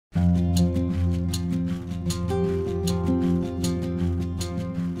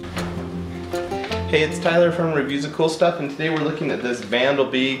Hey, it's Tyler from Reviews of Cool Stuff, and today we're looking at this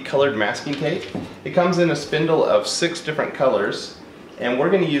BandleB colored masking tape. It comes in a spindle of 6 different colors, and we're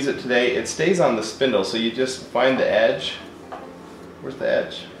going to use it today. It stays on the spindle, so you just find the edge. Where's the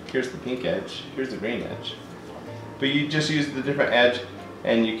edge? Here's the pink edge. Here's the green edge. But you just use the different edge,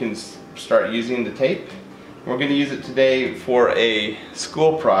 and you can start using the tape. We're going to use it today for a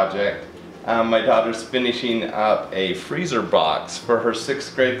school project. My daughter's finishing up a freezer box for her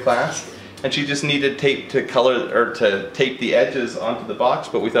 6th grade class, and she just needed tape to tape the edges onto the box,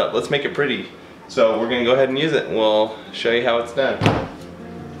 but we thought, let's make it pretty. So we're going to go ahead and use it, and we'll show you how it's done.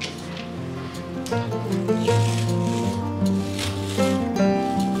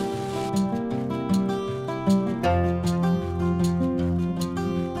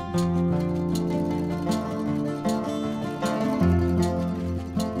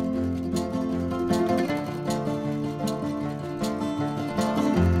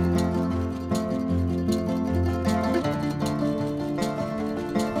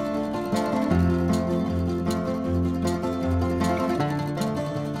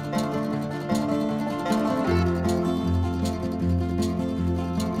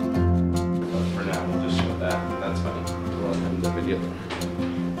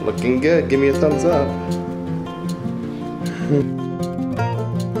 Looking good. Give me a thumbs up.